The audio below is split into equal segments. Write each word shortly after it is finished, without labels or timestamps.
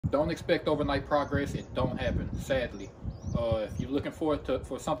don't expect overnight progress. It don't happen, sadly. If you're looking for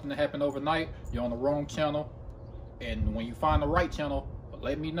something to happen overnight, you're on the wrong channel. And when you find the right channel,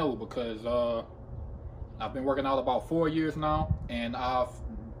 let me know, because I've been working out about 4 years now, and I've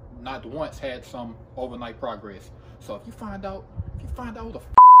not once had some overnight progress. So if you find out the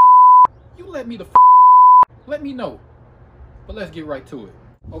you let me know. But let's get right to it.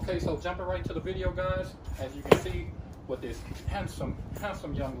 Okay, so jumping right into the video, guys. As you can see, what this handsome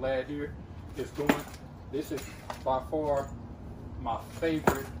young lad here is doing. This is by far my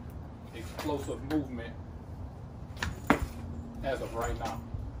favorite explosive movement as of right now.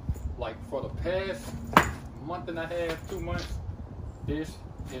 Like, for the past month and a half, 2 months, this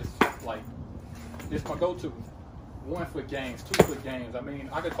is my go-to. 1 foot games, 2 foot games. I mean,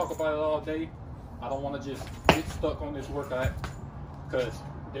 I could talk about it all day. I don't want to just get stuck on this workout because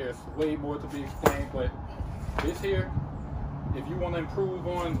there's way more to be explained. But this here, if you want to improve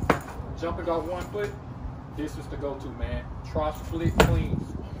on jumping out 1 foot, this is the go-to, man. Try split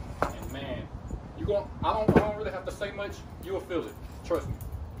cleans, and man, I don't really have to say much. You'll feel it. Trust me.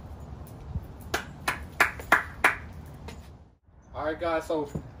 All right, guys. So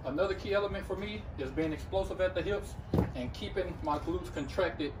another key element for me is being explosive at the hips and keeping my glutes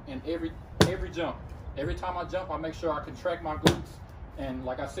contracted in every jump. Every time I jump, I make sure I contract my glutes, and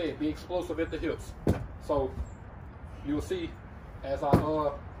like I said, be explosive at the hips. So you'll see as I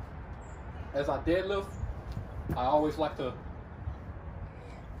deadlift, I always like to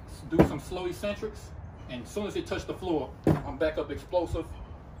do some slow eccentrics, and as soon as it touch the floor, I'm back up explosive,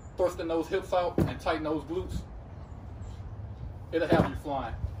 thrusting those hips out and tighten those glutes. It'll have you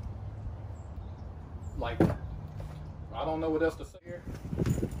flying. Like, I don't know what else to say here.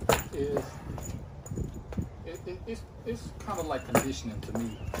 It's kind of like conditioning to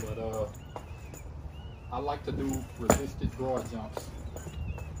me, but I like to do resisted broad jumps.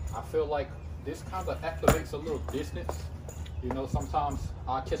 I feel like this kind of activates a little distance. You know, sometimes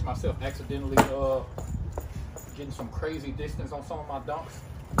I catch myself accidentally getting some crazy distance on some of my dunks,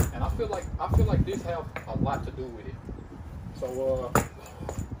 and I feel like this have a lot to do with it. So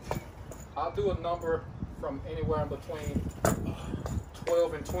I'll do a number from anywhere in between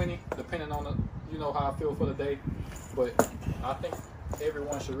 12 and 20, depending on how I feel for the day. But I think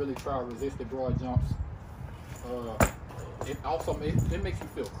everyone should really try resisted broad jumps. It makes you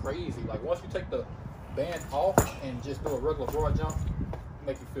feel crazy. Like, once you take the band off and just do a regular broad jump, it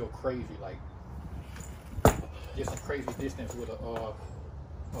makes you feel crazy. Like, get some crazy distance with a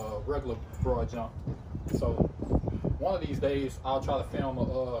regular broad jump. So one of these days I'll try to film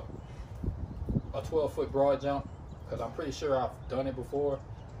a 12-foot broad jump, because I'm pretty sure I've done it before.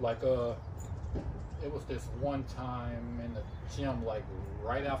 Like, it was this one time in the gym, like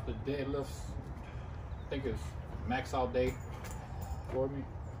right after deadlifts. I think it was max out day for me.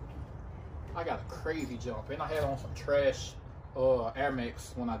 I got a crazy jump, and I had on some trash Air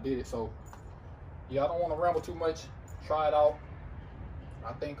Max when I did it. So yeah, I don't want to ramble too much. Try it out.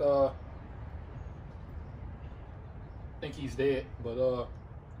 I think he's dead, but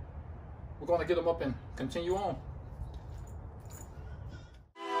we're gonna get him up and continue on.